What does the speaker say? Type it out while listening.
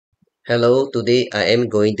Hello, today I am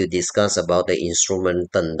going to discuss about the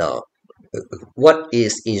instrument Turndown. What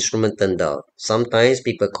is instrument Turndown? Sometimes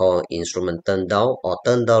people call instrument Turndown or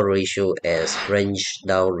Turndown ratio as range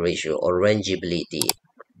down ratio or rangeability.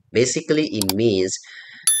 Basically, it means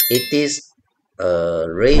it is a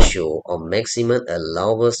ratio of maximum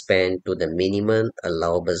allowable span to the minimum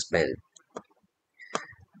allowable span.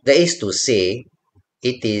 That is to say,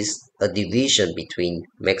 it is a division between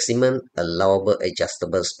maximum allowable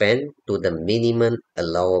adjustable span to the minimum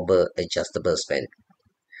allowable adjustable span.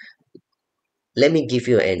 Let me give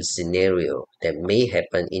you a scenario that may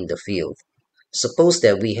happen in the field. Suppose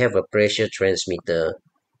that we have a pressure transmitter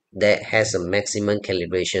that has a maximum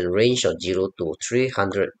calibration range of 0 to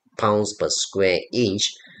 300 pounds per square inch,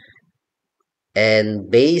 and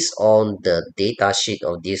based on the data sheet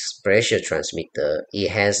of this pressure transmitter, it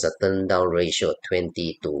has a turn down ratio of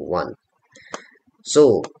 20 to 1.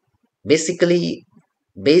 So basically,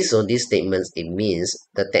 based on these statements, it means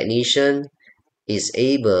the technician is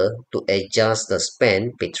able to adjust the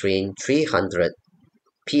span between 300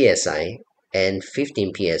 psi and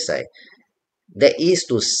 15 psi. That is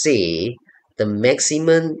to say, the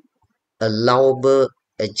maximum allowable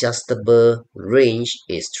adjustable range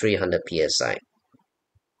is 300 psi,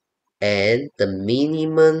 and the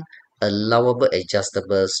minimum allowable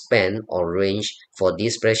adjustable span or range for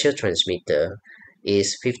this pressure transmitter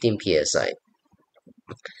is 15 psi.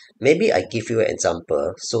 Maybe I give you an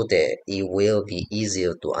example so that it will be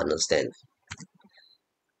easier to understand.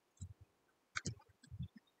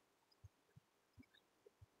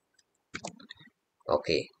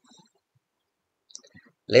 Okay,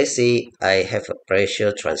 let's say I have a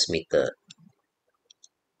pressure transmitter.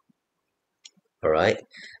 Alright,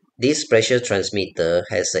 this pressure transmitter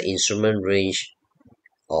has an instrument range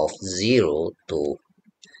of 0 to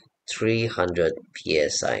 300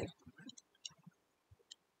 psi.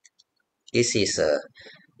 This is a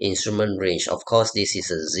instrument range. Of course, this is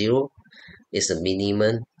a 0 is a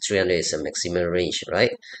minimum, 300 is a maximum range,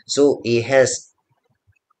 right? So it has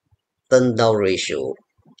turn down ratio,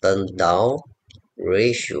 turn down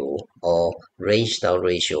ratio or range down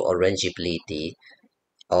ratio or rangeability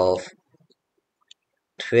of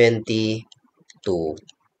 20 to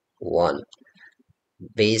 1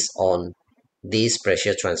 based on this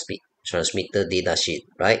pressure transmitter data sheet,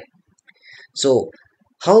 right? So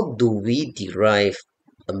how do we derive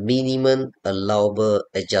a minimum allowable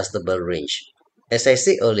adjustable range? As I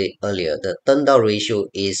said earlier, the turn down ratio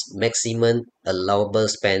is maximum allowable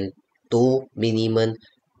span to minimum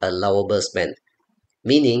allowable span,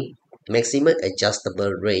 meaning maximum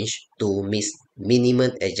adjustable range to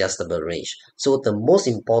minimum adjustable range. So the most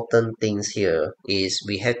important things here is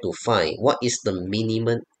we have to find what is the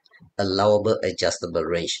minimum allowable adjustable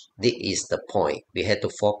range. This is the point. We have to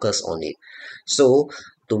focus on it. So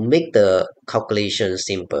to make the calculation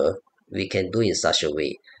simple, we can do in such a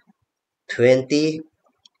way. 20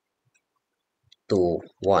 to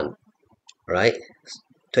 1, right?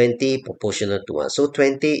 20 proportional to 1. So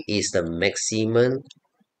 20 is the maximum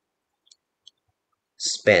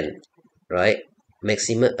span, right?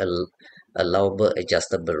 Maximum allowable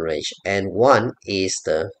adjustable range. And 1 is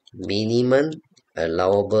the minimum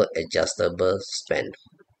allowable adjustable span.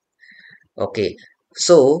 Okay,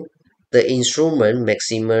 so the instrument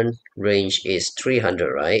maximum range is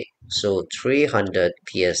 300, right? So 300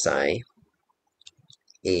 psi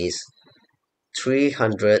is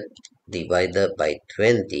 300 divided by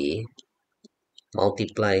 20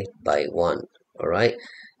 multiplied by 1. All right,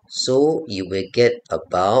 so you will get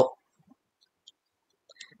about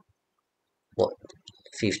what,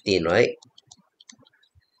 15, right?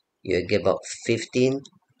 You will get about 15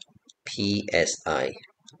 psi,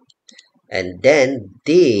 and then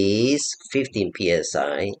this 15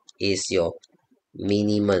 psi is your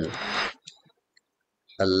minimum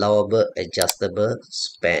allowable adjustable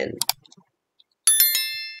span.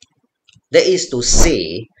 That is to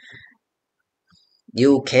say,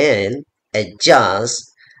 you can adjust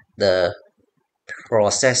the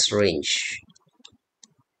process range,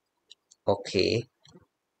 okay,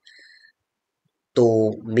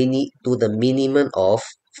 to the minimum of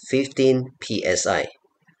 15 psi.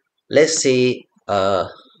 Let's say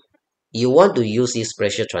you want to use this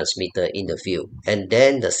pressure transmitter in the field, and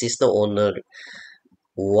then the system owner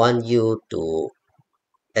want you to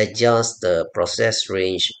adjust the process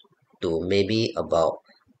range to maybe about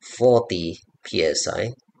 40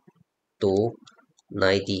 psi to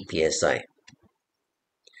 90 psi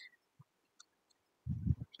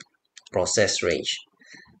process range.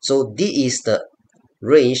 So this is the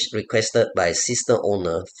range requested by system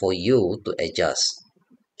owner for you to adjust.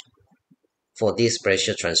 for this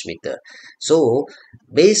pressure transmitter. So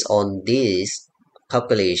based on this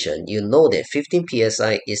calculation, you know that 15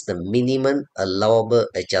 psi is the minimum allowable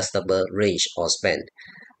adjustable range or span.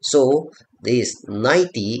 So this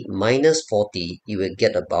 90 minus 40, you will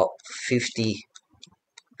get about 50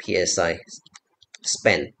 psi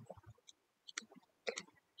span,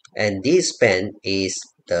 and this span is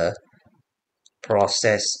the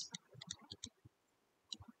process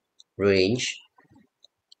range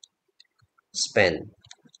span,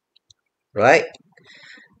 right?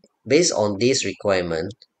 Based on this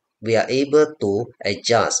requirement, we are able to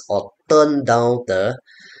adjust or turn down the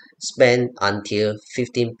span until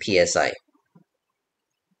 15 psi.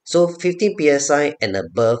 So 15 psi and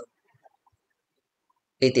above,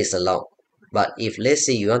 it is allowed. But if let's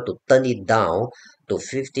say you want to turn it down to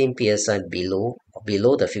 15 psi below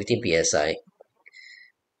the 15 psi,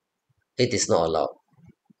 it is not allowed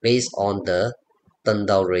based on the turn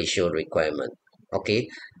down ratio requirement. Okay,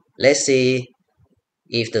 let's say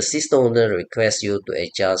if the system owner requests you to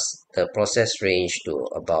adjust the process range to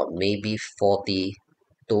about maybe 40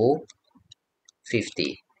 to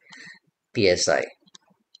 50 psi.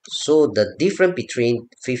 So the difference between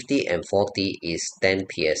 50 and 40 is 10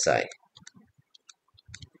 psi.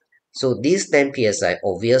 So this 10 psi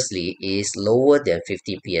obviously is lower than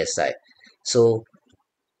 50 psi. So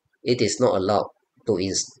it is not allowed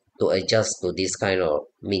to adjust to this kind of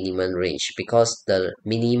minimum range because the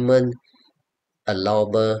minimum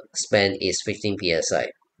allowable span is 15 psi.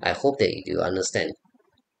 I hope that you understand.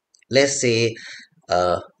 Let's say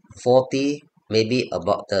 40, maybe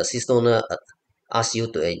about the system owner ask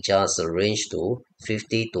you to adjust the range to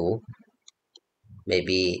 50 to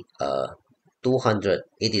maybe 200.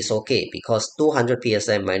 It is okay because 200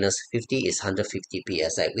 psi minus 50 is 150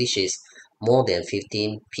 psi, which is more than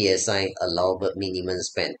 15 psi allowable minimum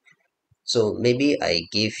span. So maybe I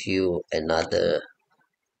give you another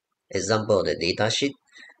example of the data sheet.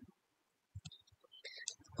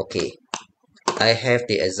 Okay, I have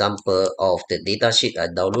the example of the data sheet I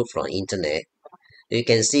download from internet. You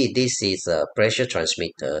can see this is a pressure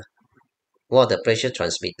transmitter. The pressure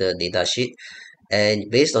transmitter data sheet, and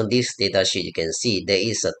based on this data sheet you can see there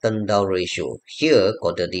is a turn down ratio. Here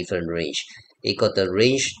got a different range. It got the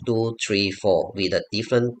range 2, 3, 4 with a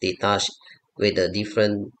different with a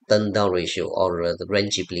different turn down ratio or the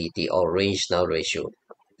rangeability or range down ratio.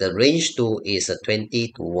 The range 2 is a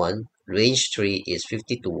 20 to 1, range 3 is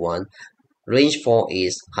 50 to 1, range 4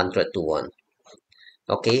 is 100 to 1.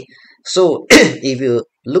 Okay, so if you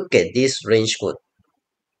look at this range code,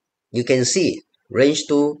 you can see range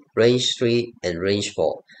 2, range 3, and range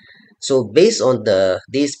 4. So based on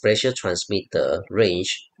this pressure transmitter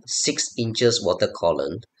range, 6 inches water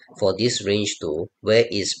column for this range 2, where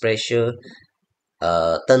its pressure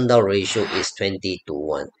turn down ratio is 20 to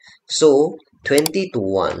 1. So 20 to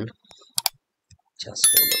 1, just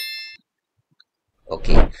hold on.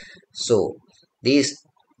 Okay, so this,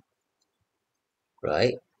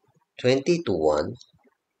 right, 20 to 1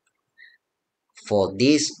 for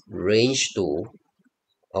this range 2,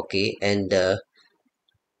 okay, and the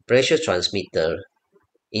pressure transmitter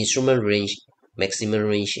instrument range maximum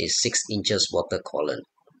range is 6 inches water column.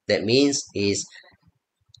 That means is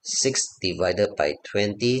 6 divided by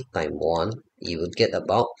 20 times 1, you will get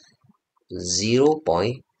about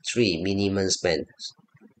 0.3 minimum span.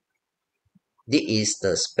 This is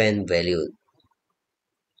the span value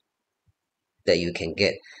that you can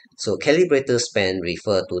get. So calibrator span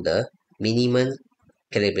refer to the minimum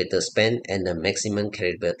calibrator span and the maximum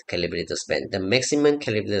calibrator span. The maximum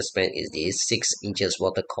calibrator span is this 6 inches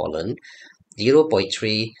water column.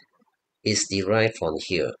 0.3 is derived from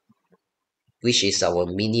here, which is our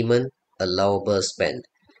minimum allowable span.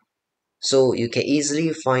 So you can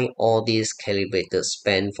easily find all these calibrated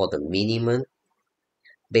span for the minimum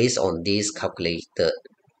based on this calculated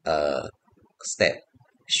step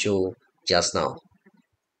shown just now.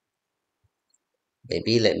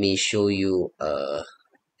 Maybe let me show you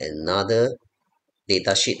another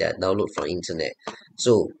data sheet that I download from internet.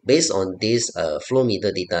 So based on this flow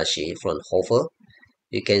meter data sheet from Hofer,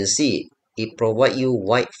 you can see it provide you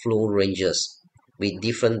wide flow ranges with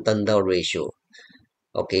different turn down ratio.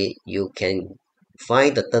 Okay, you can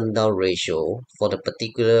find the turn down ratio for the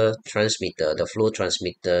particular transmitter, the flow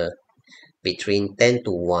transmitter, between 10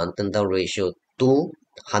 to 1 turn down ratio to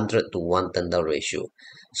 100 to 1 turn down ratio.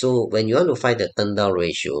 So when you want to find the turn down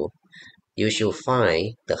ratio, you should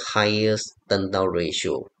find the highest turn down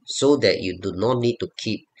ratio so that you do not need to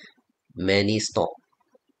keep many stock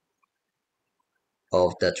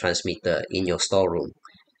of the transmitter in your storeroom.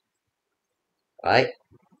 Right?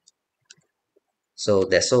 So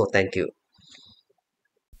that's all. Thank you.